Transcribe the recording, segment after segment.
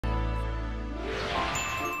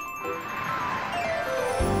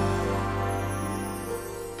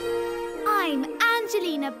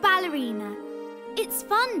Angelina Ballerina. It's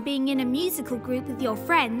fun being in a musical group with your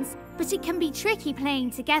friends, but it can be tricky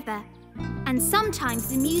playing together. And sometimes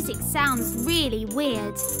the music sounds really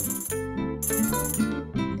weird.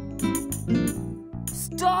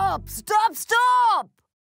 Stop! Stop! Stop!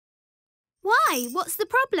 Why? What's the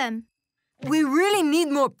problem? We really need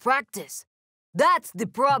more practice. That's the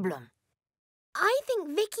problem. I think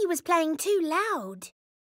Vicky was playing too loud.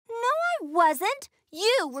 No, I wasn't.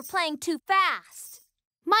 You were playing too fast.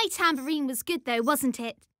 My tambourine was good though, wasn't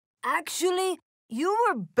it? Actually, you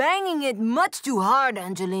were banging it much too hard,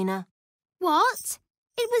 Angelina. What?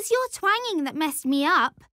 It was your twanging that messed me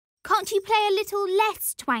up. Can't you play a little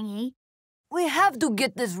less twangy? We have to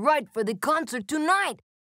get this right for the concert tonight.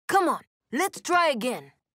 Come on, let's try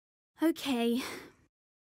again. Okay.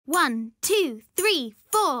 1, 2, 3,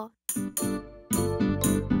 4.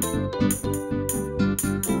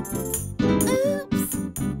 Oops.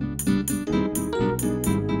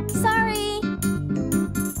 Sorry.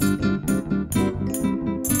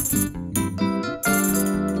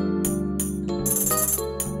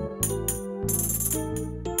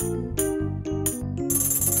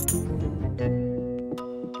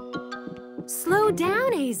 Slow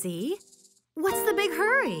down, AZ. What's the big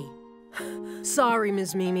hurry? Sorry,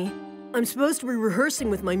 Ms. Mime. I'm supposed to be rehearsing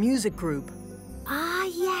with my music group. Ah,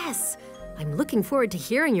 yes. I'm looking forward to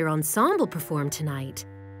hearing your ensemble perform tonight.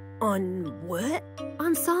 On what?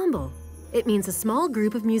 Ensemble. It means a small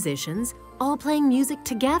group of musicians all playing music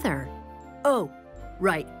together. Oh,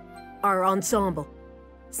 right. Our ensemble.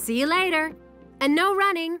 See you later. And no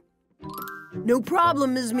running. No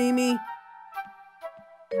problem, Ms. Mime.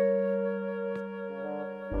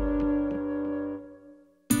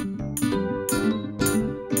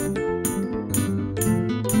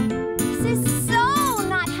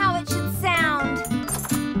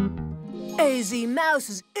 Mouse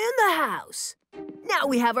is in the house. Now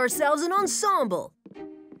we have ourselves an ensemble.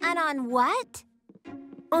 And on what?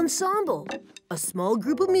 Ensemble. A small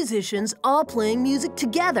group of musicians all playing music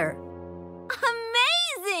together.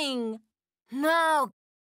 Amazing! Now,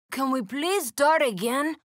 can we please start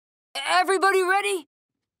again? Everybody ready?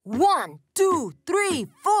 1, 2, 3,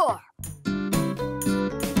 4.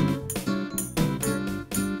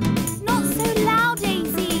 Not so loud,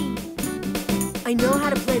 AZ. I know how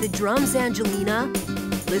to play the drums, Angelina.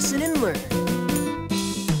 Listen and learn.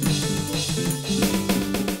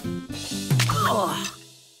 Oh,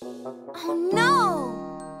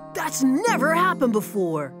 no! That's never happened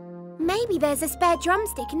before. Maybe there's a spare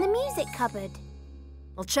drumstick in the music cupboard.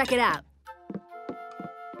 I'll check it out.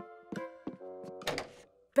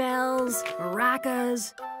 Bells,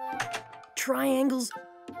 maracas, triangles.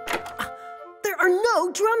 There are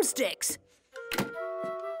no drumsticks.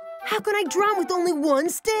 How can I drum with only one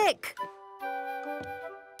stick?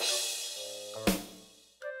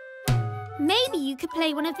 Maybe you could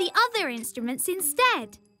play one of the other instruments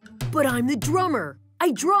instead. But I'm the drummer.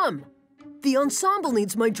 I drum. The ensemble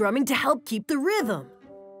needs my drumming to help keep the rhythm.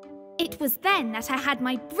 It was then that I had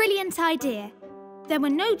my brilliant idea. There were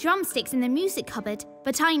no drumsticks in the music cupboard,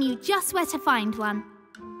 but I knew just where to find one.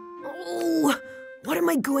 Oh, what am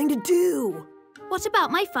I going to do? What about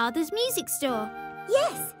my father's music store?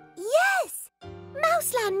 Yes! Yes!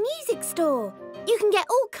 Mouseland Music Store. You can get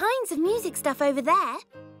all kinds of music stuff over there.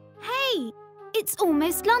 Hey, it's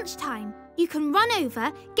almost lunchtime. You can run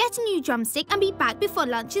over, get a new drumstick and be back before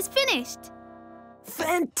lunch is finished.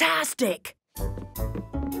 Fantastic!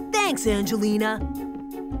 Thanks, Angelina.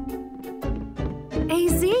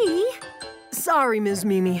 AZ? Sorry, Ms.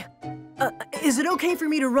 Mime. Is it okay for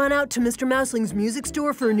me to run out to Mr. Mouseling's music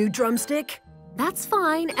store for a new drumstick? That's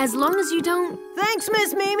fine, as long as you don't... Thanks,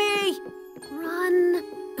 Miss Mime! Run.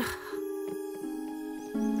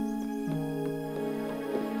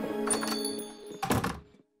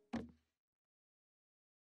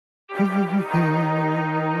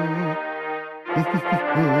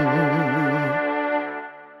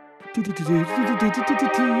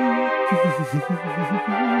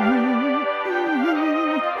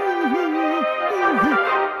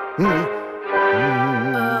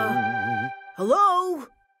 Hello?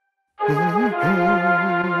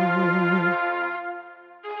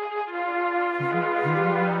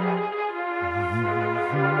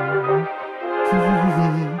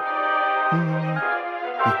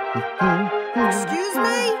 Excuse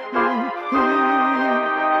me?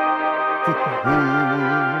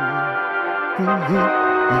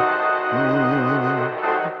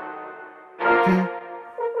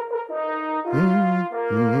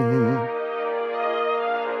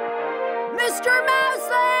 Mr.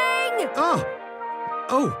 Mouseling!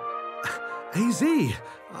 Oh, AZ,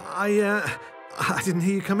 I didn't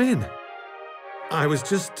hear you come in. I was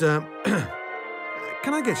just,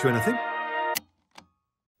 Can I get you anything?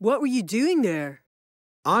 What were you doing there?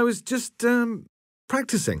 I was just,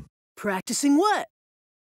 practicing. Practicing what?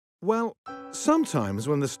 Well, sometimes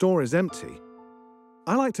when the store is empty,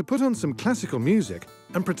 I like to put on some classical music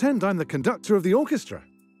and pretend I'm the conductor of the orchestra.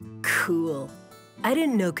 Cool. I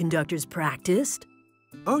didn't know conductors practiced.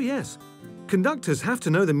 Oh, yes. Conductors have to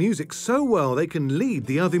know the music so well they can lead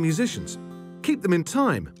the other musicians, keep them in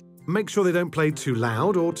time, make sure they don't play too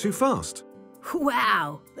loud or too fast.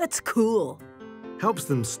 Wow, that's cool. Helps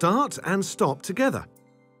them start and stop together.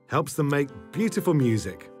 Helps them make beautiful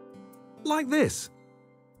music. Like this.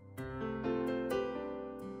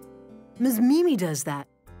 Ms. Mime does that.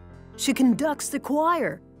 She conducts the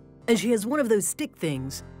choir, and she has one of those stick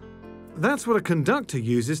things. That's what a conductor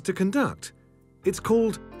uses to conduct. It's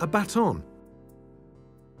called a baton.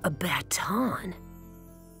 A baton?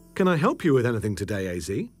 Can I help you with anything today,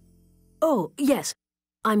 AZ? Oh, yes.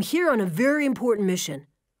 I'm here on a very important mission.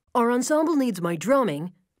 Our ensemble needs my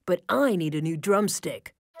drumming, but I need a new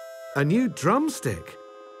drumstick. A new drumstick?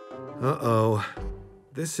 Uh-oh.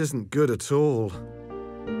 This isn't good at all.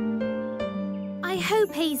 I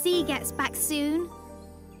hope AZ gets back soon.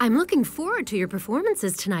 I'm looking forward to your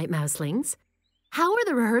performances tonight, Mouselings. How are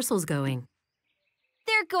the rehearsals going?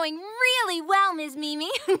 They're going really well, Ms. Mime.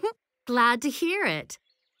 Glad to hear it.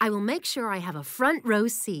 I will make sure I have a front row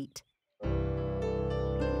seat.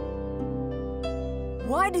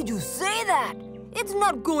 Why did you say that? It's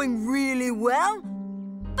not going really well.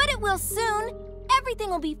 But it will soon. Everything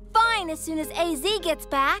will be fine as soon as AZ gets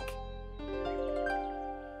back.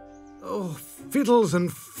 Oh, fiddles and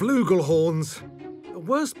flugelhorns. The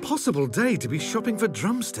worst possible day to be shopping for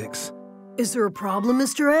drumsticks. Is there a problem,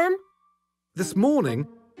 Mr. M? This morning,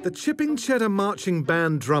 the Chipping Cheddar marching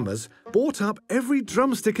band drummers bought up every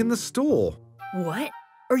drumstick in the store. What?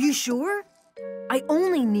 Are you sure? I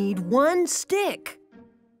only need one stick.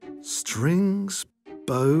 Strings,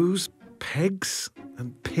 bows, pegs,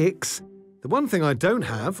 and picks. The one thing I don't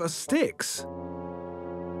have are sticks.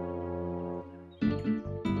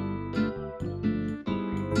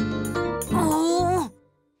 Oh!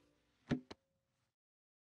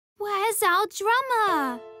 Where's our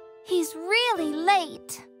drummer? He's really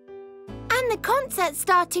late. And the concert's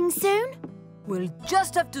starting soon. We'll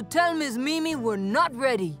just have to tell Ms. Mime we're not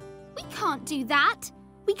ready. We can't do that.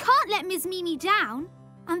 We can't let Ms. Mime down.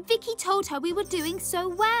 And Vicky told her we were doing so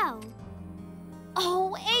well.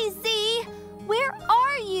 Oh, AZ, where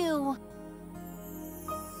are you?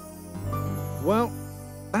 Well,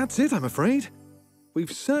 that's it, I'm afraid.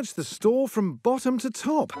 We've searched the store from bottom to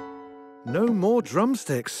top. No more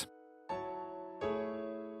drumsticks.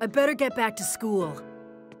 I better get back to school.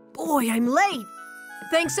 Boy, I'm late.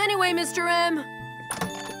 Thanks anyway, Mr. M.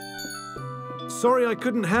 Sorry I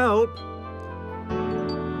couldn't help.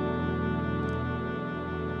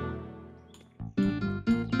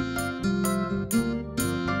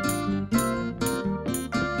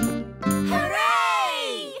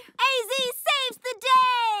 Hooray! AZ saves the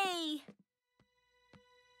day!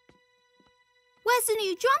 Where's the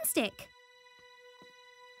new drumstick?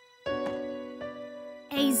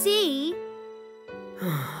 AZ?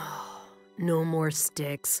 No more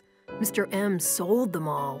sticks. Mr. M sold them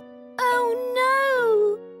all. Oh,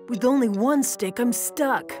 no! With only one stick, I'm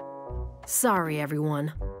stuck. Sorry,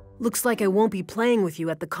 everyone. Looks like I won't be playing with you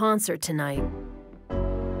at the concert tonight.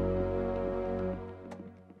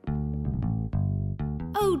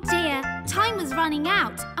 Oh dear, time was running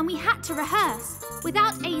out and we had to rehearse.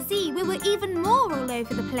 Without AZ, we were even more all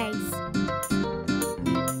over the place.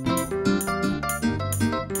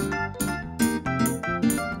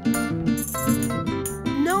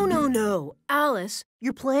 No, Alice,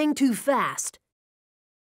 you're playing too fast.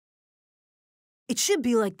 It should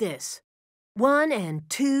be like this. 1 and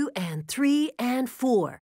 2 and 3 and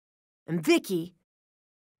 4. And Vicky,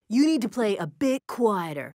 you need to play a bit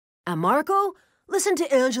quieter. And Marco, listen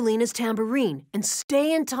to Angelina's tambourine and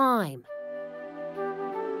stay in time.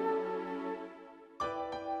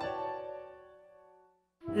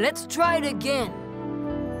 Let's try it again.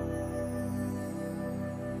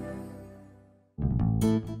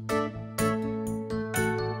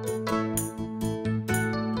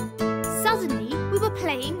 Suddenly, we were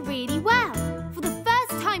playing really well. For the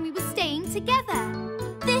first time, we were staying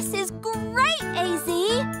together. This is great, AZ!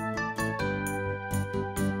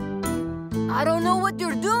 I don't know what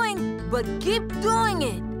you're doing, but keep doing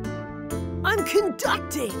it. I'm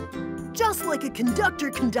conducting! Just like a conductor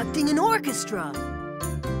conducting an orchestra.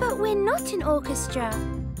 But we're not an orchestra.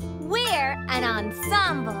 We're an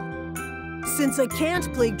ensemble. Since I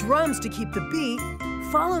can't play drums to keep the beat,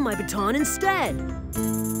 follow my baton instead.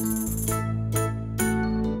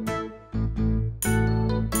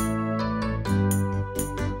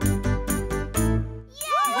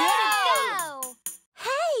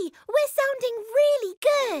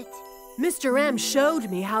 Mr. M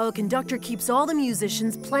showed me how a conductor keeps all the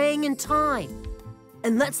musicians playing in time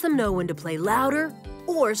and lets them know when to play louder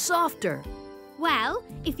or softer. Well,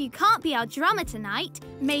 if you can't be our drummer tonight,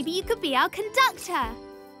 maybe you could be our conductor.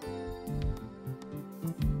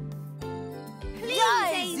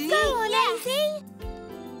 Daisy! Go on, Daisy!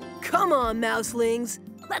 Come on, Mouselings.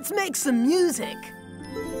 Let's make some music.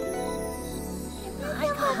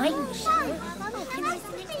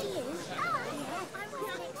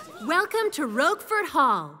 Welcome to Roquefort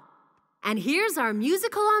Hall. And here's our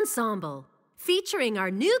musical ensemble, featuring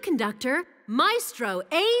our new conductor, Maestro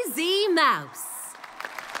A.Z. Mouse.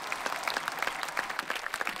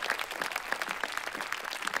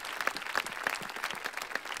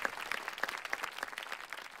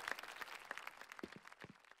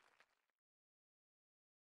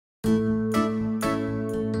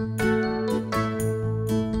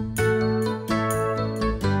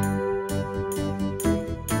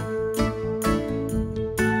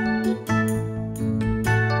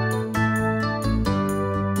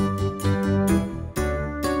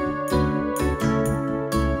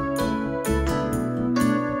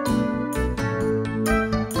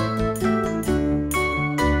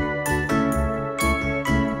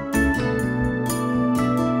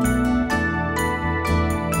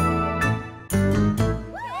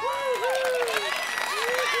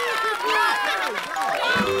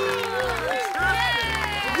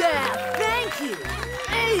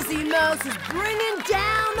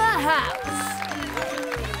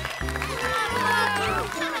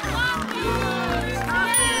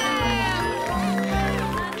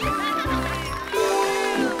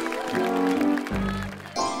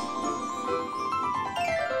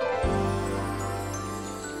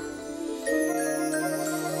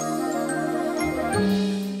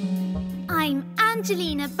 I'm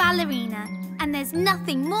Angelina Ballerina, and there's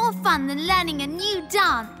nothing more fun than learning a new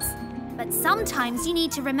dance. But sometimes you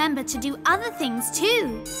need to remember to do other things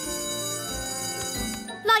too.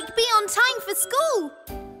 Like be on time for school.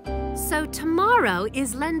 So tomorrow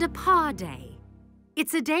is Lend a Paw Day.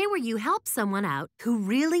 It's a day where you help someone out who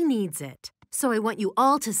really needs it. So I want you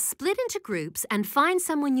all to split into groups and find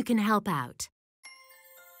someone you can help out.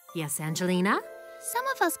 Yes, Angelina? Some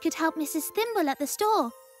of us could help Mrs. Thimble at the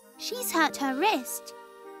store. She's hurt her wrist.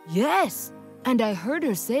 Yes, and I heard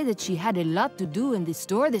her say that she had a lot to do in the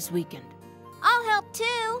store this weekend. I'll help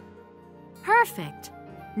too. Perfect.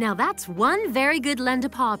 Now that's one very good Lend a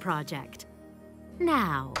Paw project.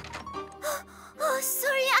 Now... Oh,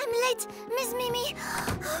 sorry, I'm late, Miss Mimi.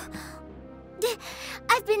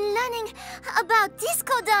 I've been learning about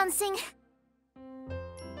disco dancing.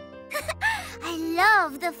 I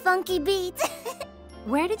love the funky beat.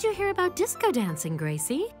 Where did you hear about disco dancing,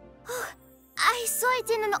 Gracie? I saw it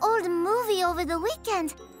in an old movie over the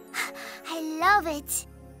weekend. I love it.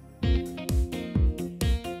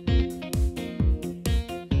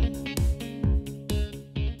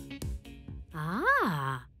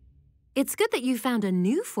 Ah, it's good that you found a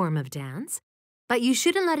new form of dance, but you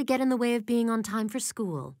shouldn't let it get in the way of being on time for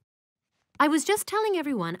school. I was just telling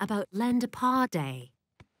everyone about Lend a Paw Day.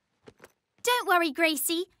 Don't worry,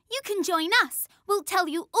 Gracie. You can join us. We'll tell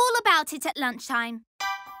you all about it at lunchtime.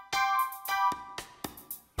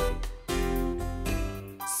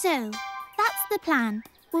 So, that's the plan.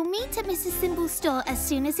 We'll meet at Mrs. Thimble's store as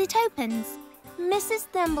soon as it opens. Mrs.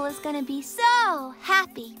 Thimble is gonna be so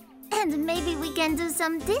happy. And maybe we can do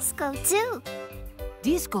some disco, too.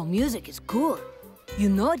 Disco music is cool. You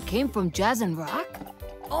know it came from jazz and rock?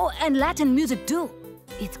 Oh, and Latin music, too.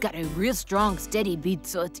 It's got a real strong, steady beat,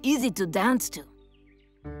 so it's easy to dance to.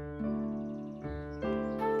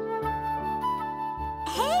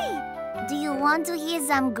 Hey, do you want to hear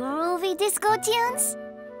some groovy disco tunes?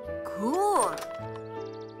 Cool.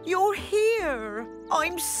 You're here.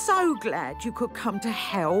 I'm so glad you could come to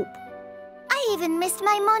help. I even missed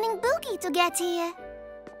my morning boogie to get here.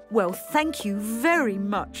 Well, thank you very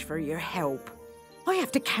much for your help. I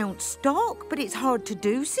have to count stock, but it's hard to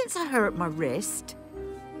do since I hurt my wrist.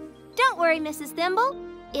 Don't worry, Mrs. Thimble.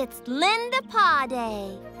 It's Lend a Paw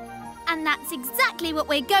Day. And that's exactly what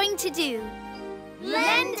we're going to do.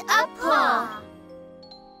 Lend a paw.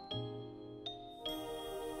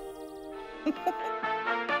 1,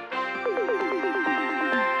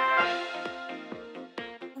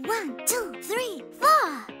 2, 3,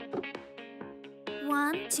 4.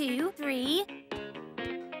 1, 2, 3.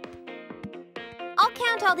 I'll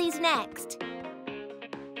count all these next.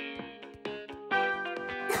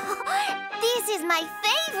 This is my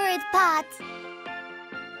favorite part.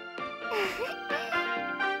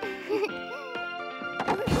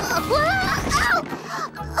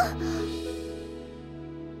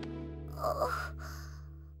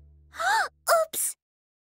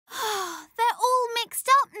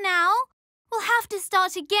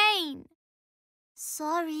 start again.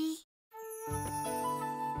 Sorry.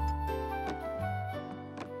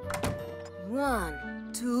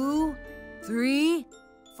 1, 2, 3,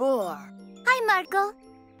 4. Hi, Marco.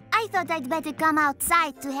 I thought I'd better come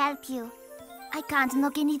outside to help you. I can't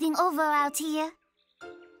knock anything over out here.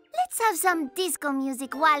 Let's have some disco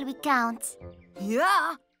music while we count.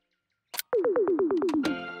 Yeah.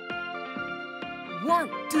 1,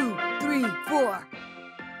 2, 3, 4.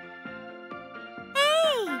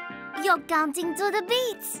 Hey! You're counting to the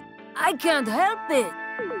beats. I can't help it.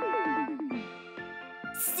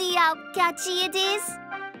 See how catchy it is?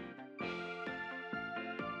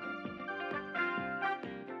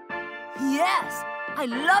 Yes, I'd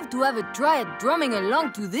love to have a try at drumming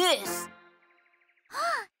along to this.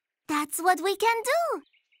 That's what we can do.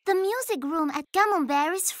 The music room at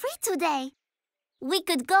Camembert is free today. We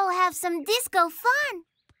could go have some disco fun.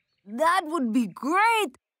 That would be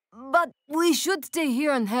great, but we should stay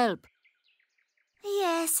here and help.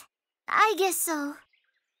 Yes, I guess so.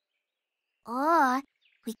 Or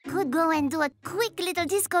we could go and do a quick little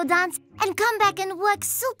disco dance and come back and work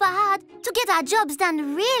super hard to get our jobs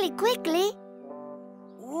done really quickly.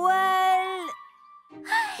 Well...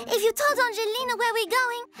 If you told Angelina where we're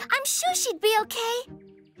going, I'm sure she'd be okay.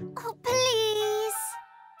 Oh, please.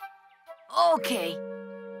 Okay.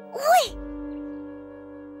 Wait!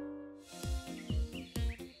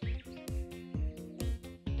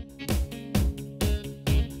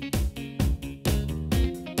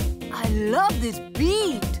 I love this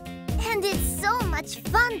beat. And it's so much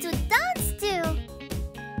fun to dance to.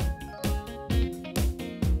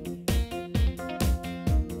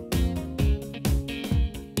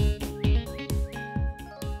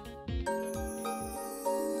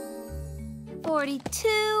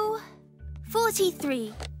 $42,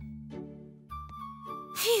 $43.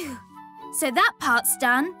 Phew. So that part's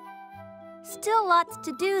done. Still lots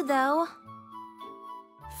to do, though.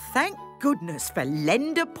 Thank goodness for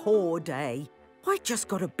Lender Poor Day. I just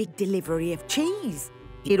got a big delivery of cheese.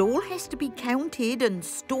 It all has to be counted and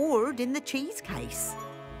stored in the cheese case.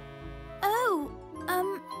 Oh,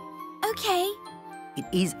 okay. It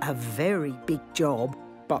is a very big job,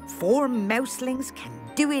 but 4 mouselings can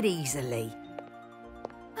do it easily.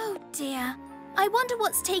 Oh dear. I wonder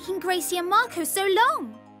what's taking Gracie and Marco so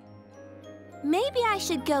long. Maybe I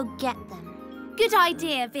should go get them. Good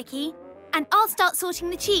idea, Vicky. And I'll start sorting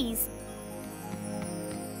the cheese.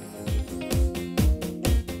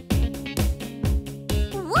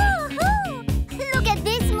 Woohoo! Look at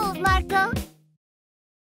this move, Marco.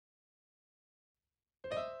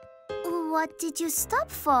 What did you stop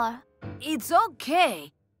for? It's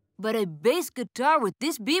okay, but a bass guitar with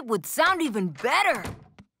this beat would sound even better.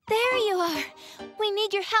 There you are. We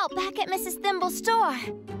need your help back at Mrs. Thimble's store.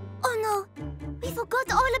 Oh no, we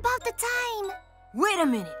forgot all about the time. Wait a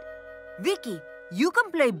minute. Vicky, you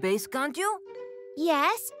can play bass, can't you?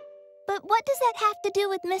 Yes, but what does that have to do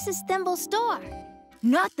with Mrs. Thimble's store?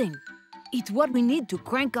 Nothing. It's what we need to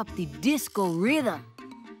crank up the disco rhythm.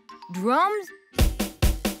 Drums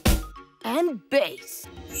and bass.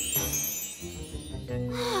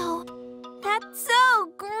 Oh, that's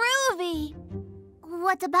so groovy.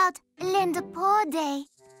 What about Lender Poor Day?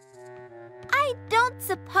 I don't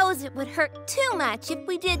suppose it would hurt too much if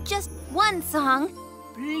we did just one song.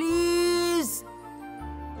 Please.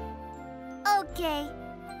 Okay,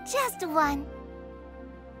 just one.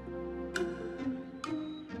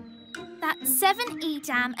 That's 7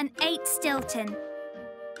 Edam and 8 Stilton.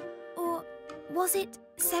 Or was it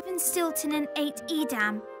 7 Stilton and 8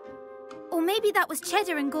 Edam? Or maybe that was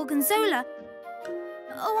cheddar and gorgonzola.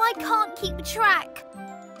 Oh, I can't keep track.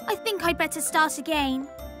 I think I'd better start again.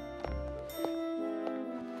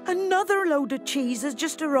 Another load of cheese has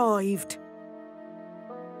just arrived.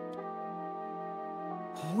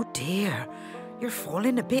 Oh dear, you're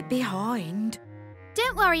falling a bit behind.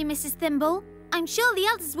 Don't worry, Mrs. Thimble. I'm sure the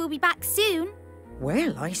others will be back soon.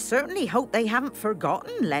 Well, I certainly hope they haven't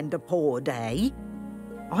forgotten Lender Poor Day.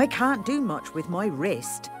 I can't do much with my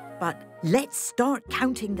wrist, but let's start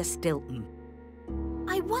counting the Stilton.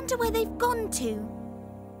 I wonder where they've gone to.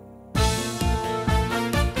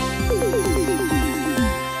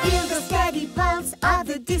 Feel the steady pulse of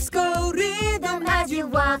the disco rhythm as you're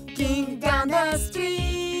walking down the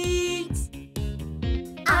street.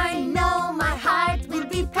 I know my heart will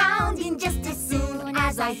be pounding just as soon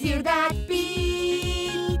as I hear that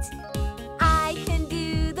beat. I can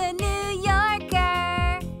do the New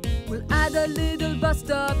Yorker. We'll add a little bus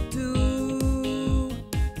stop too.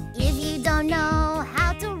 If you don't know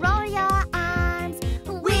how to roll your arms,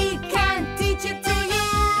 We can teach it to you.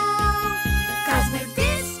 'Cause we're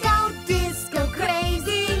disco, disco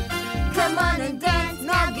crazy. Come on and dance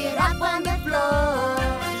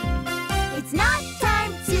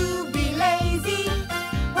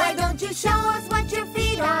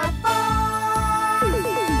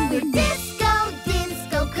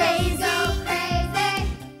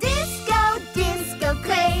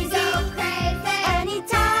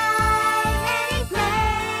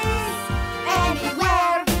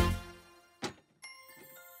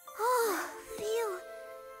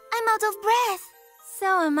out of breath.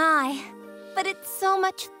 So am I. But it's so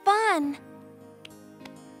much fun.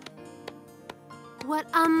 What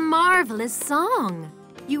a marvelous song!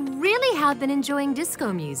 You really have been enjoying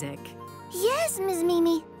disco music. Yes, Miss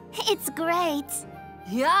Mimi. It's great.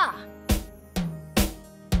 Yeah.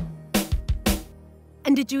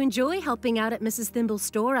 And did you enjoy helping out at Mrs. Thimble's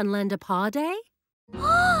store on Lend a Paw Day?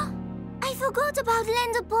 I forgot about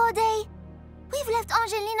Lend a Paw Day. We've left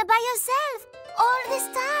Angelina by herself all this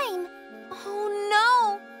time. Oh,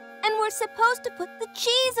 no! And we're supposed to put the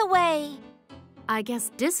cheese away. I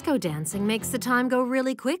guess disco dancing makes the time go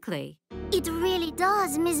really quickly. It really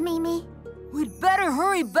does, Miss Mimi. We'd better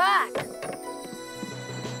hurry back.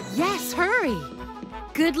 Yes, hurry.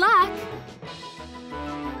 Good luck.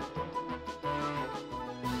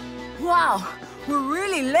 Wow, we're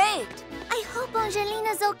really late. I hope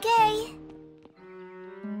Angelina's okay.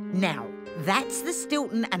 Now, that's the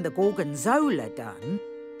Stilton and the Gorgonzola done.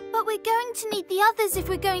 But we're going to need the others if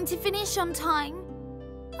we're going to finish on time.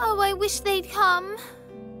 Oh, I wish they'd come.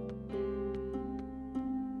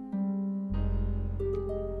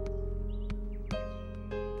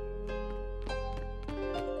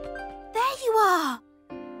 There you are.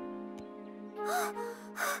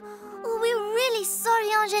 Oh, we're really sorry,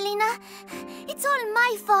 Angelina. It's all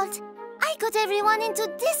my fault. I got everyone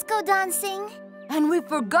into disco dancing. And we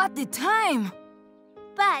forgot the time.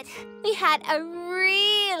 But we had a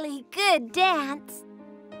really good dance.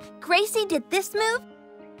 Gracie did this move,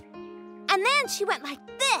 and then she went like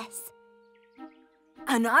this.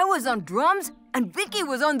 And I was on drums, and Vicky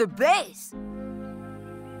was on the bass.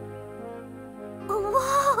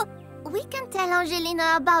 Whoa! We can tell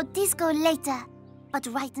Angelina about disco later. But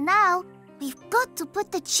right now, we've got to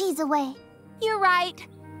put the cheese away. You're right.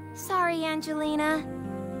 Sorry, Angelina.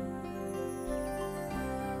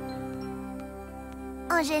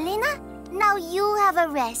 Angelina, now you have a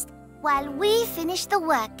rest while we finish the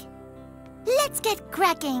work. Let's get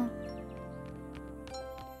cracking.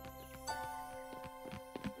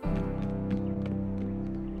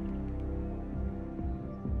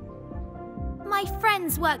 My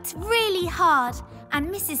friends worked really hard, and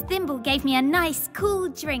Mrs. Thimble gave me a nice, cool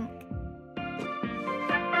drink.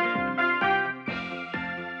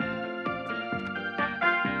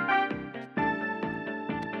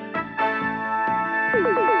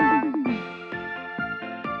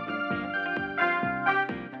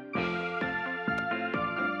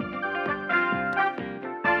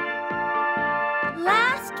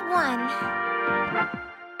 Last one.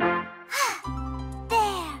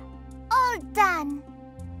 There, all done.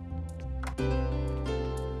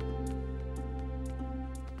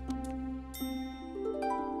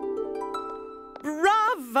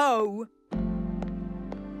 Bravo!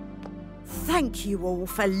 Thank you all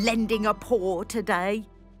for lending a paw today.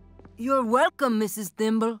 You're welcome, Mrs.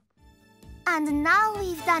 Thimble. And now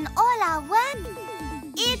we've done all our work.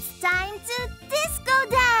 It's time to disco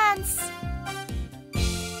dance.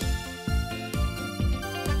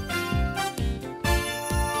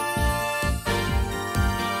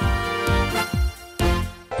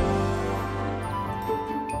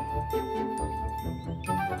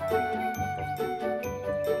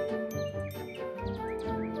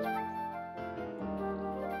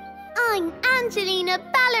 I'm Angelina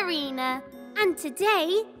Ballerina. And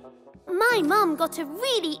today, my mum got a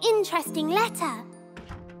really interesting letter.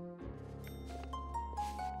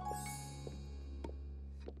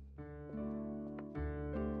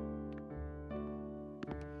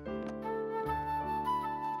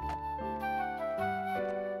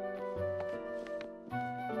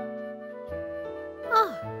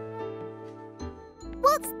 Oh.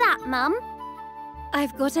 What's that, Mum?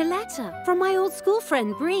 I've got a letter from my old school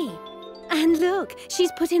friend, Bree. And look, she's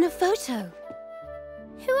put in a photo.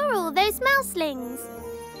 Who are all those mouselings?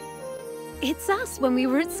 It's us when we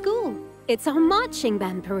were at school. It's our marching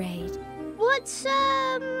band parade. What's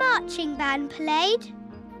a marching band parade?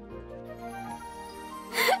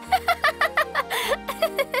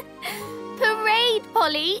 Parade,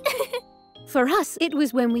 Polly. For us, it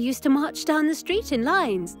was when we used to march down the street in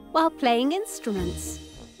lines while playing instruments.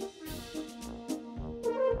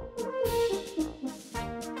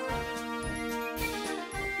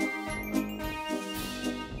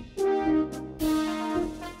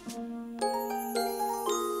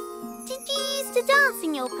 Dance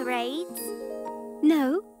in your parades?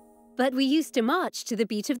 No, but we used to march to the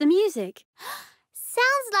beat of the music.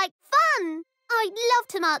 Sounds like fun! I'd love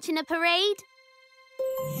to march in a parade.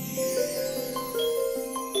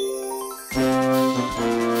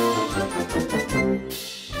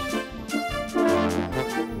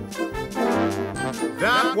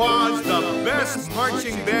 That was the best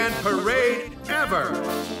marching band parade ever.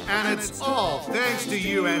 And it's all thanks to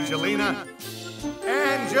you, Angelina.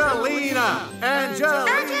 Angelina! Angelina!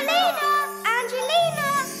 Angelina! Angelina!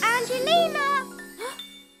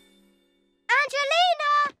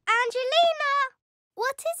 Angelina! Angelina!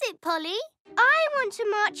 What is it, Polly? I want to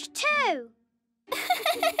march too.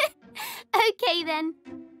 Okay, then.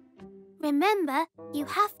 Remember, you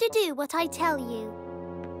have to do what I tell you.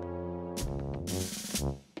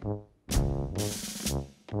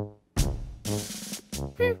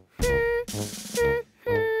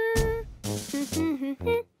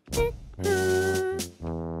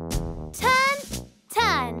 Turn,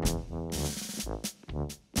 turn.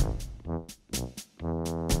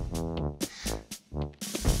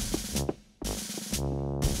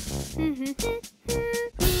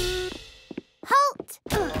 Halt!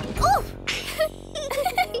 Oof!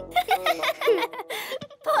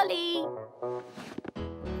 Polly!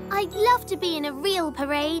 I'd love to be in a real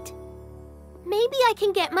parade. Maybe I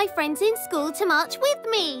can get my friends in school to march with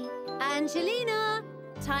me. Angelina,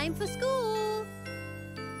 time for school.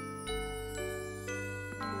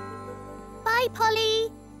 Bye, Polly.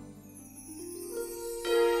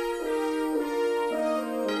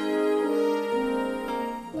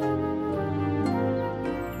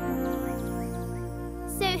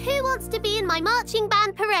 So who wants to be in my marching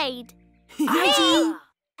band parade? Me!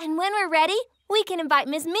 And when we're ready, we can invite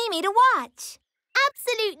Miss Mime to watch.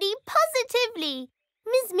 Absolutely, positively.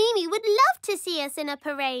 Miss Mime would love to see us in a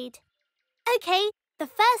parade. Okay, the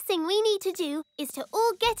first thing we need to do is to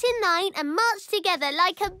all get in line and march together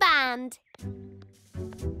like a band.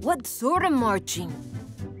 What sort of marching?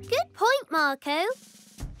 Good point, Marco.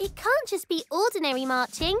 It can't just be ordinary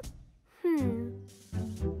marching.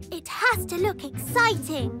 It has to look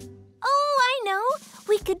exciting. Oh, I know.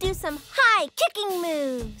 We could do some high kicking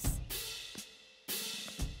moves.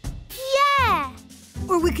 Yeah!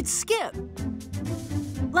 Or we could skip.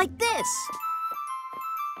 Like this.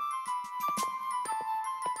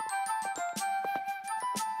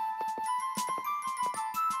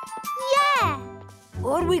 Yeah!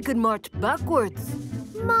 Or we could march backwards.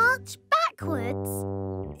 March backwards?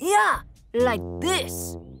 Yeah, like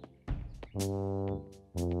this.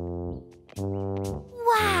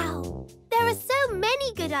 Wow! There are so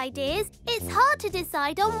many good ideas, it's hard to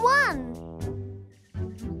decide on one.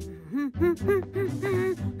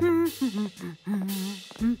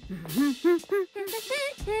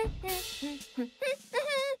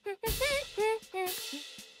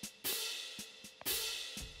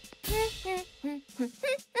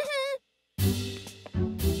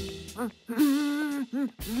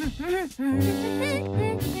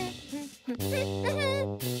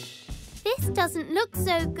 This doesn't look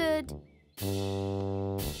so good.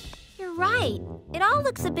 You're right. It all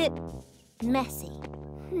looks a bit messy.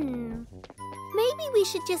 Maybe we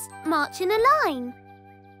should just march in a line.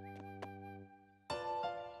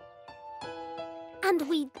 And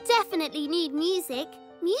we definitely need music.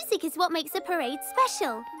 Music is what makes a parade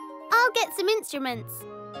special. I'll get some instruments.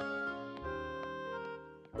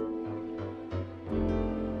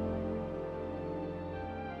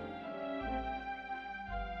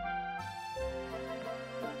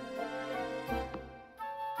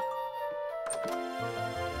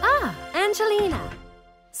 Ah, Angelina.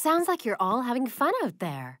 Sounds like you're all having fun out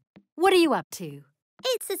there. What are you up to?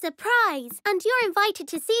 It's a surprise, and you're invited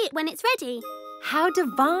to see it when it's ready. How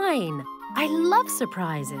divine! I love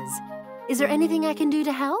surprises. Is there anything I can do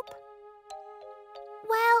to help?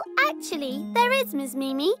 Well, actually, there is, Ms.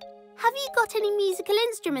 Mimi. Have you got any musical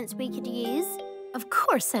instruments we could use? Of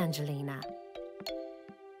course, Angelina.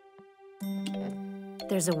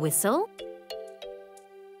 There's a whistle.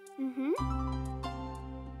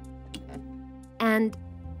 And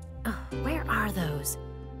where are those?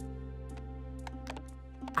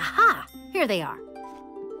 Aha! Here they are.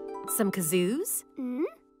 Some kazoos.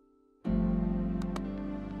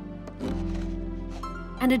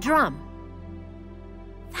 And a drum.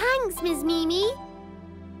 Thanks, Ms. Mimi.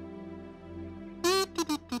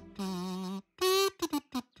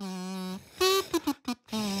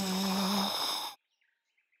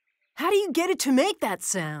 How do you get it to make that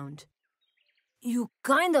sound? You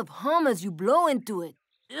kind of hum as you blow into it,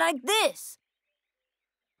 like this.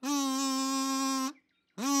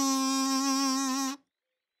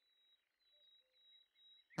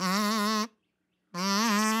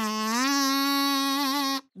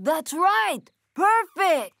 That's right!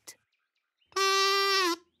 Perfect!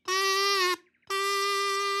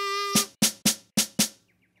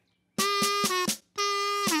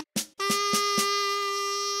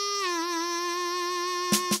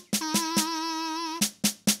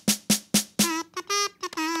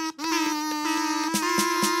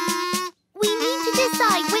 We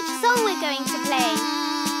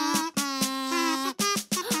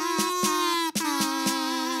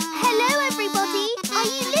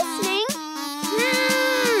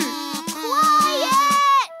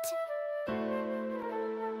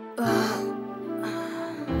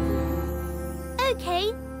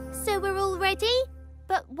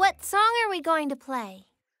they going to play?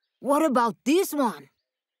 What about this one?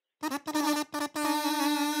 Yes!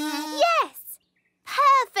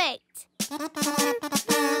 Perfect!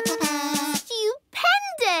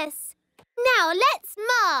 Stupendous! Now let's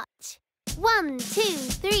march! 1, 2,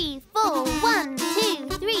 3, 4. 1, 2,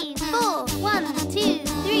 3, 4. 1, 2,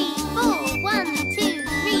 3, 4. 1, 2,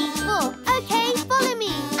 3, 4. Okay, follow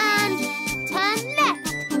me and turn left.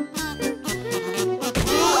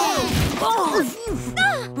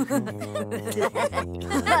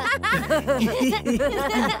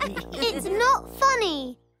 It's not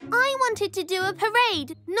funny. I wanted to do a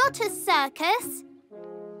parade, not a circus.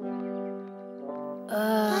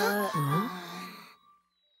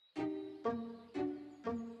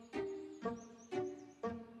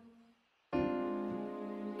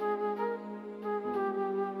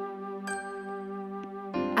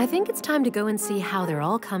 I think it's time to go and see how they're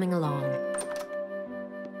all coming along.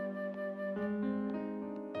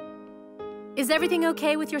 Is everything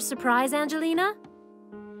okay with your surprise, Angelina?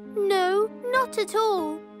 No, not at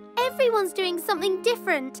all. Everyone's doing something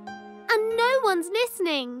different, and no one's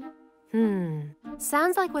listening.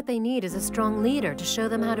 Sounds like what they need is a strong leader to show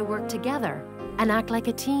them how to work together and act like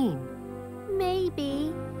a team.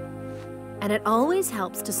 Maybe. And it always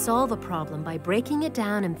helps to solve a problem by breaking it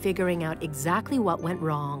down and figuring out exactly what went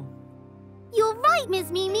wrong. You're right,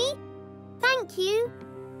 Ms. Mimi. Thank you.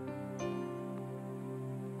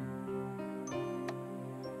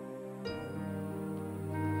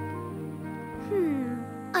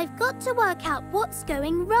 I've got to work out what's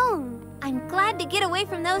going wrong. I'm glad to get away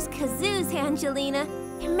from those kazoos, Angelina.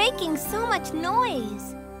 They're making so much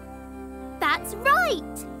noise. That's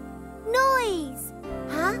right! Noise!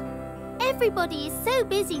 Huh? Everybody is so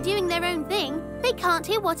busy doing their own thing, they can't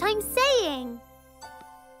hear what I'm saying.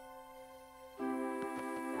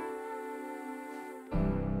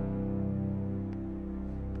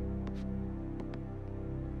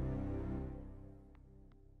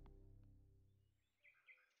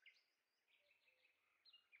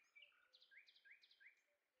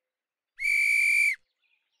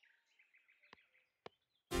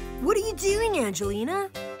 What are you doing, Angelina?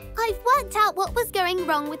 I've worked out what was going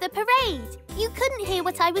wrong with the parade. You couldn't hear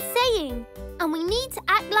what I was saying, and we need to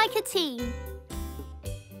act like a team.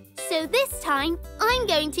 So this time, I'm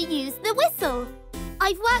going to use the whistle.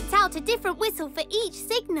 I've worked out a different whistle for each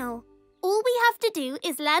signal. All we have to do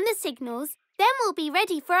is learn the signals, then we'll be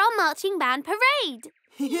ready for our marching band parade.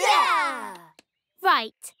 Yeah!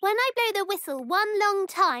 Right, when I blow the whistle one long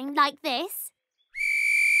time like this,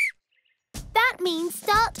 that means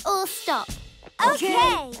start or stop.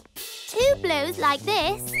 Okay. 2 blows like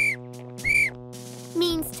this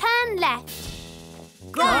means turn left.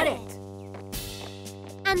 Got it.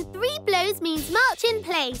 And 3 blows means march in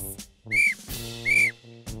place.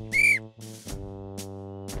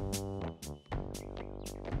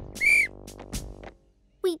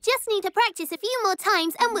 We just need to practice a few more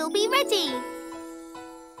times and we'll be ready.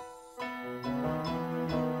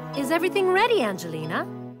 Is everything ready, Angelina?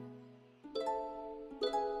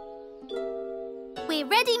 We're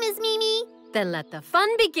ready, Ms. Mimi. Then let the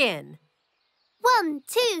fun begin. 1,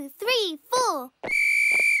 2, 3, 4.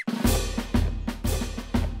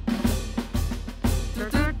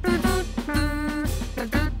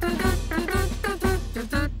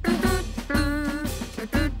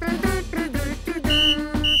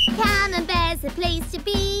 Camembert's the place to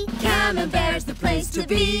be. Camembert's the place to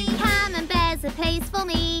be. Camembert's the place for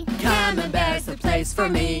me. Camembert's the place for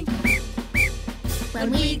me.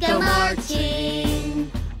 When we go marching,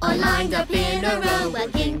 All lined up in a row,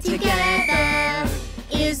 working together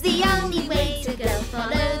is the only way to go.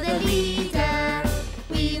 Follow the leader.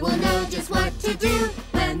 We will know just what to do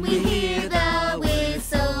when we hear the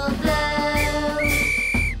whistle blow.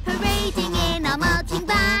 Parading in our marching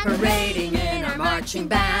band. Parading in our marching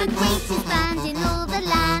band. The greatest band in all the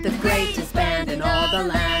land. The greatest band in all the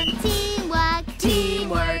land. Teamwork.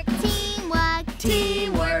 Teamwork. Teamwork.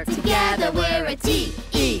 Teamwork. Together we're a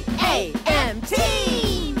T-E-A-M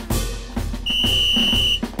team.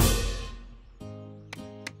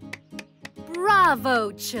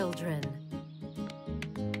 Bravo, children!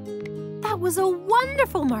 That was a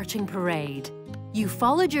wonderful marching parade. You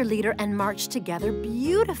followed your leader and marched together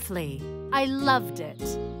beautifully. I loved it.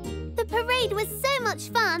 The parade was so much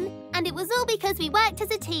fun, and it was all because we worked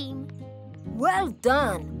as a team. Well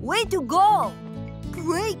done. Way to go.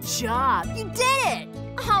 Great job. You did it.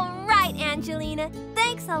 All right, Angelina.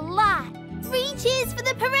 Thanks a lot. 3 cheers for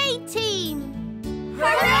the parade team.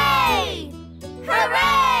 Hooray!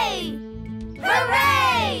 Hooray!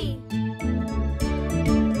 Hooray!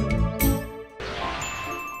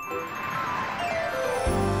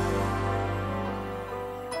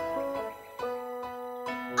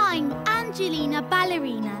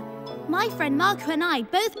 My friend Marco and I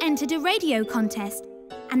both entered a radio contest,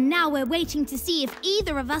 and now we're waiting to see if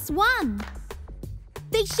either of us won.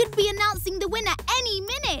 They should be announcing the winner any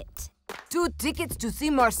minute. 2 tickets to see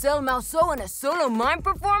Marcel Mouseau in a solo mime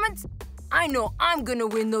performance? I know I'm gonna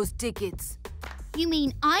win those tickets. You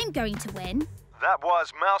mean I'm going to win? That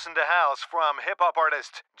was Mouse in the House from hip-hop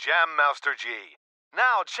artist Jam Master G.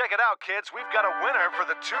 Now check it out, kids. We've got a winner for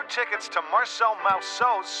the 2 tickets to Marcel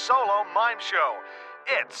Mouseau's solo mime show.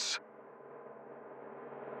 It's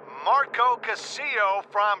Marco Casillo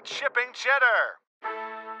from Chipping Cheddar.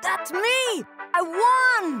 That's me! I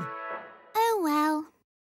won! Oh, well.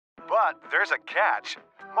 But there's a catch.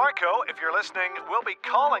 Marco, if you're listening, we'll be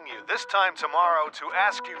calling you this time tomorrow to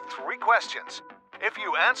ask you 3 questions. If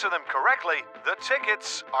you answer them correctly, the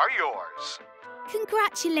tickets are yours.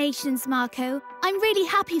 Congratulations, Marco. I'm really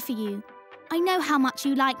happy for you. I know how much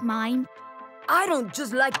you like mime. I don't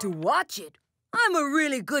just like to watch it. I'm a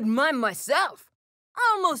really good mime myself.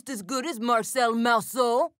 Almost as good as Marcel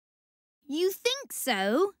Mouseau. You think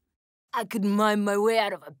so? I could mime my way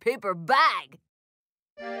out of a paper bag.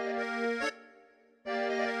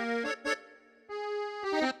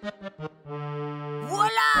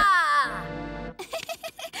 Voila!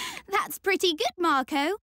 That's pretty good,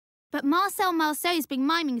 Marco. But Marcel Mouseau's been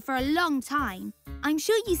miming for a long time. I'm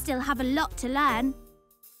sure you still have a lot to learn.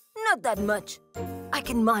 Not that much. I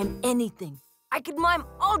can mime anything. I could mime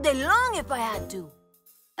all day long if I had to.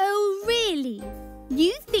 Oh, really?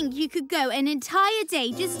 You think you could go an entire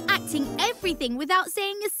day just acting everything without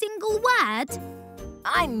saying a single word?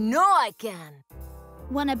 I know I can.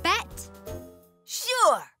 Wanna bet?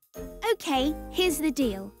 Sure. Okay, here's the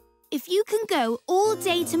deal. If you can go all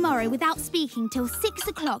day tomorrow without speaking till 6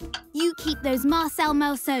 o'clock, you keep those Marcel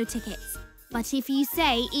Mouseau tickets. But if you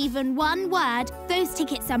say even one word, those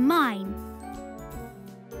tickets are mine.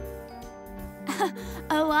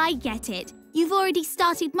 Oh, I get it. You've already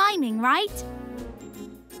started miming, right?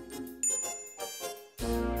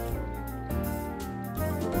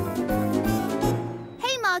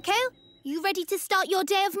 Hey, Marco. You ready to start your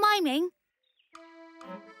day of miming?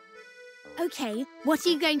 Okay, what are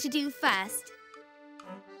you going to do first?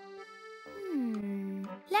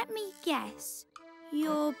 Let me guess.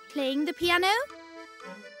 You're playing the piano?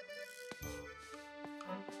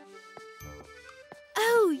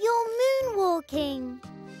 Oh, you're moonwalking.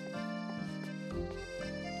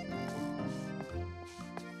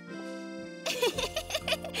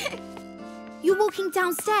 You're walking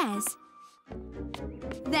downstairs.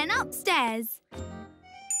 Then upstairs.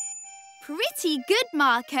 Pretty good,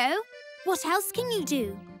 Marco. What else can you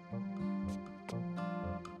do?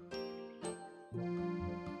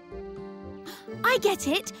 I get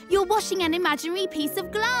it. You're washing an imaginary piece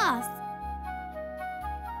of glass.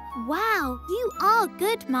 Wow, you are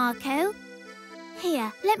good, Marco.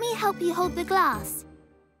 Here, let me help you hold the glass.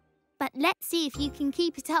 But let's see if you can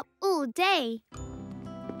keep it up all day.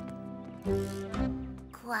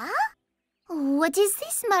 Quoi? What is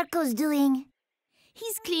this Marco's doing?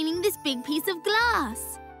 He's cleaning this big piece of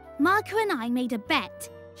glass. Marco and I made a bet.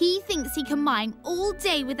 He thinks he can mime all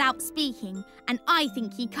day without speaking, and I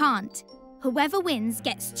think he can't. Whoever wins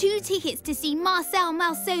gets 2 tickets to see Marcel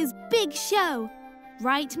Mouseau's big show.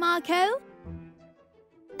 Right, Marco?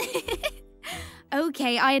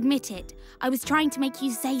 Okay, I admit it. I was trying to make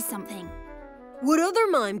you say something. What other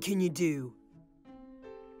mime can you do?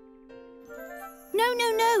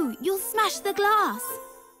 No. You'll smash the glass.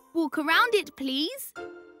 Walk around it, please.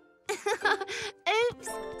 Oops,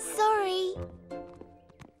 sorry.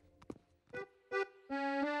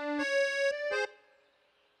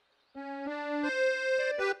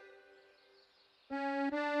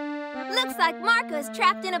 Looks like Marco's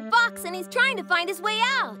trapped in a box and he's trying to find his way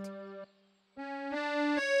out.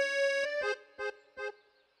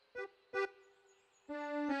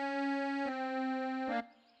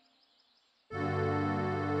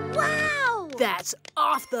 Wow! That's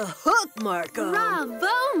off the hook, Marco. Bravo,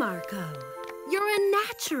 Marco. You're a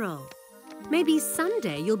natural. Maybe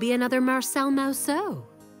someday you'll be another Marcel Mouseau.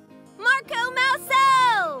 Marco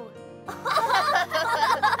Mouseau!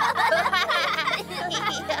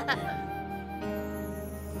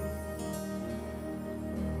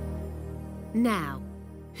 Now,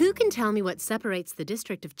 who can tell me what separates the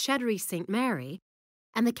district of Cheddary St. Mary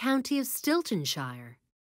and the county of Stiltonshire?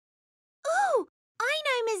 Ooh, I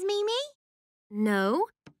know, Ms. Mimi. No,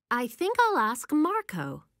 I think I'll ask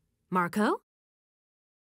Marco. Marco?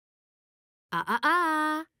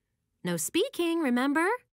 No speaking, remember?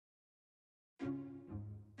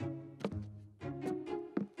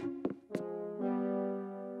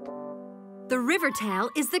 The river tail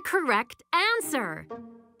is the correct answer.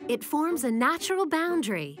 It forms a natural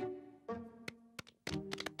boundary.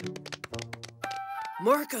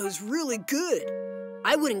 Marco's really good.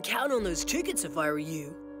 I wouldn't count on those tickets if I were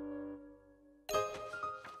you.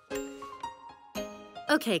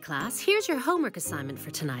 Okay, class, here's your homework assignment for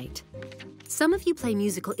tonight. Some of you play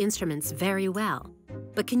musical instruments very well,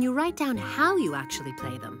 but can you write down how you actually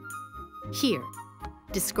play them? Here,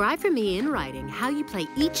 describe for me in writing how you play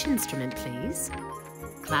each instrument, please.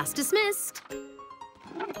 Class dismissed.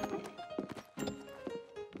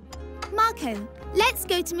 Marco, let's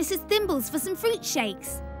go to Mrs. Thimble's for some fruit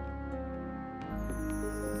shakes.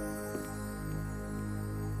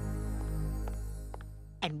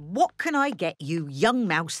 And what can I get you young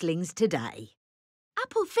mouselings today?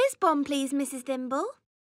 Apple fizz bomb, please, Mrs. Thimble.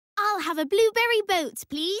 I'll have a blueberry boat,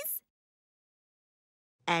 please.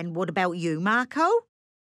 And what about you, Marco?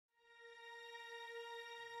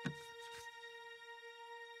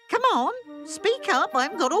 Come on, speak up. I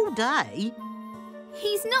haven't got all day.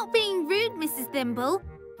 He's not being rude, Mrs. Thimble.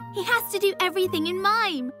 He has to do everything in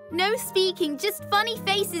mime. No speaking, just funny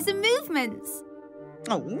faces and movements.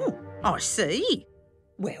 Oh, I see.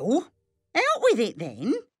 Well, out with it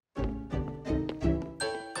then.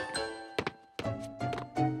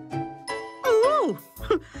 Oh,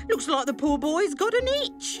 looks like the poor boy's got an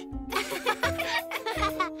itch.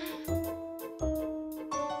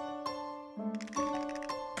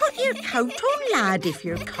 Put your coat on, lad, if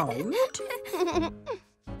you're cold.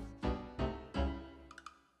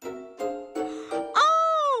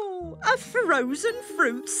 Oh, a frozen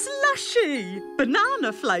fruit slushy.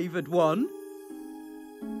 Banana-flavoured one.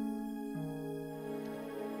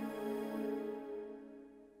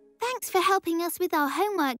 Thanks for helping us with our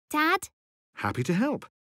homework, Dad. Happy to help.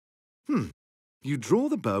 You draw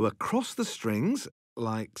the bow across the strings,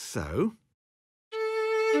 like so.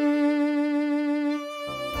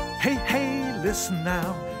 Hey, hey, listen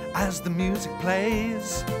now, as the music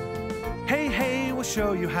plays. Hey, hey, we'll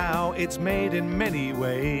show you how it's made in many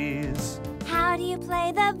ways. How do you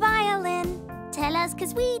play the violin? Tell us,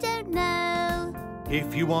 'cause we don't know.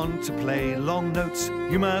 If you want to play long notes,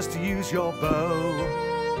 you must use your bow.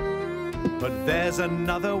 But there's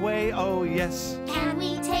another way, oh yes. Can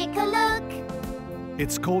we take a look?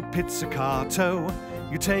 It's called pizzicato.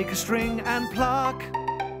 You take a string and pluck.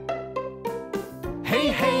 Hey,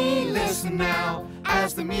 hey, listen now,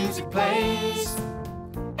 as the music plays.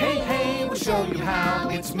 Hey, hey, we'll show you how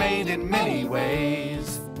it's made in many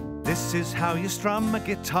ways. This is how you strum a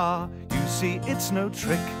guitar. You see, it's no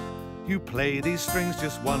trick. You play these strings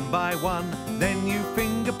just one by one, then you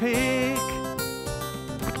finger pick.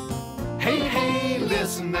 Hey, hey,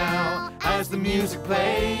 listen now, as the music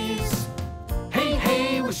plays. Hey,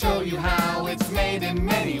 hey, we'll show you how it's made in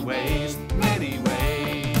many ways, many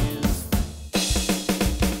ways.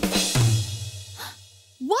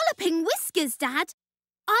 Walloping whiskers, Dad.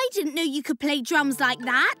 I didn't know you could play drums like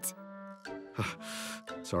that.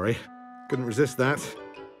 Sorry, couldn't resist that.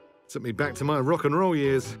 Took me back to my rock and roll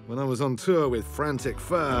years when I was on tour with Frantic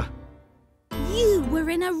Fur. You were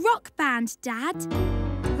in a rock band, Dad.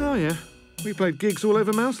 Oh yeah, we played gigs all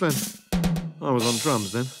over Mouseland. I was on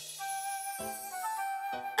drums then.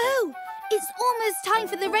 Oh, it's almost time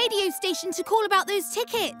for the radio station to call about those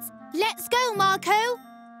tickets. Let's go, Marco.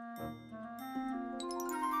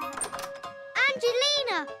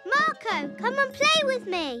 Angelina, Marco, come and play with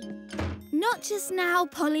me. Not just now,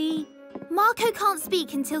 Polly. Marco can't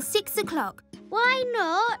speak until 6 o'clock. Why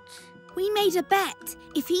not? We made a bet.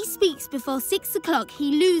 If he speaks before 6 o'clock,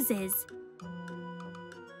 he loses.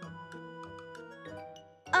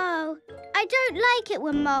 Oh, I don't like it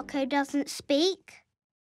when Marco doesn't speak.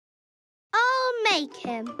 I'll make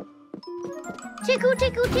him. Tickle,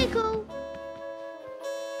 tickle, tickle.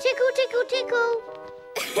 Tickle, tickle, tickle.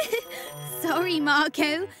 Sorry,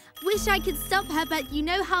 Marco. Wish I could stop her, but you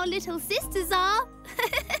know how little sisters are.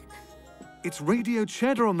 It's Radio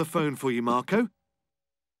Cheddar on the phone for you, Marco.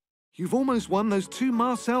 You've almost won those 2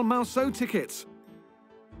 Marcel Mouseau tickets.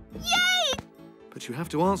 Yay! But you have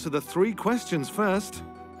to answer the 3 questions first.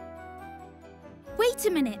 Wait a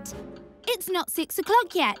minute. It's not 6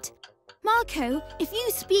 o'clock yet. Marco, if you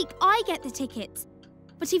speak, I get the tickets.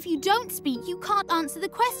 But if you don't speak, you can't answer the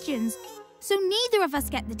questions. So neither of us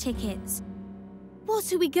get the tickets.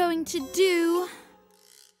 What are we going to do?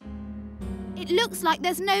 It looks like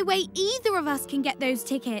there's no way either of us can get those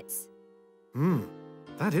tickets.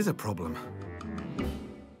 That is a problem.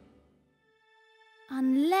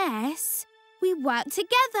 Unless we work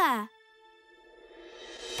together.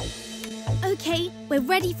 OK, we're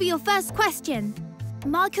ready for your first question.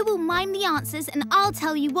 Marco will mime the answers and I'll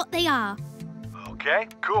tell you what they are. Okay,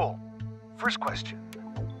 cool. First question.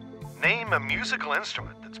 Name a musical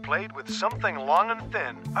instrument that's played with something long and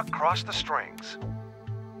thin across the strings.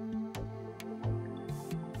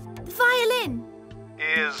 The violin.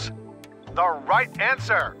 Is the right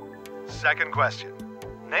answer. Second question.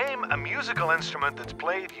 Name a musical instrument that's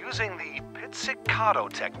played using the pizzicato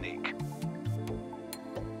technique.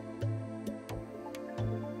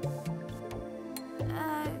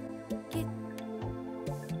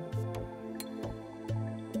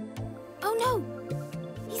 Oh no!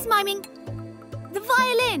 He's miming the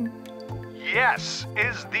violin. Yes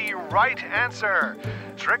is the right answer.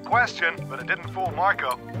 Trick question, but it didn't fool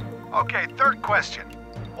Marco. Okay, third question.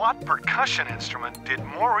 What percussion instrument did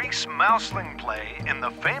Maurice Mouseling play in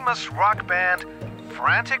the famous rock band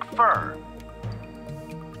Frantic Fur?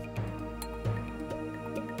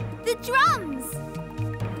 The drums.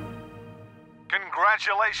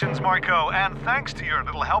 Congratulations, Marco, and thanks to your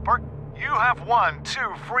little helper, you have won 2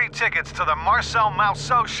 free tickets to the Marcel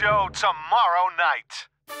Mouseau show tomorrow night.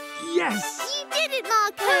 Yes! You did it,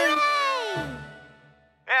 Marco! Hooray!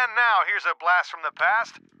 And now here's a blast from the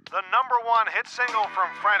past. The #1 hit single from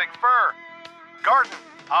Frantic Fur, Garden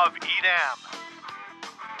of Edam.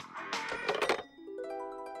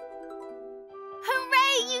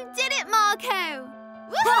 Hooray! You did it, Marco!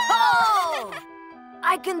 Whoa!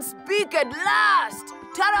 I can speak at last!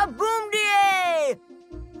 Ta-da boom die!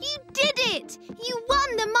 You did it! You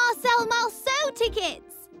won the Marcel Mouseau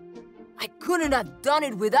tickets! I couldn't have done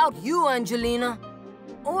it without you, Angelina.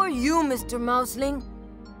 Or you, Mr. Mouseling.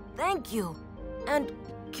 Thank you. And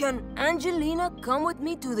can Angelina come with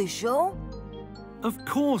me to the show? Of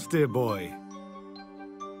course, dear boy.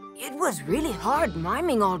 It was really hard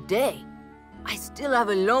miming all day. I still have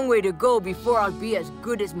a long way to go before I'll be as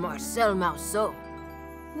good as Marcel Mouseau.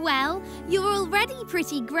 Well, you're already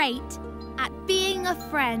pretty great at being a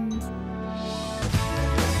friend.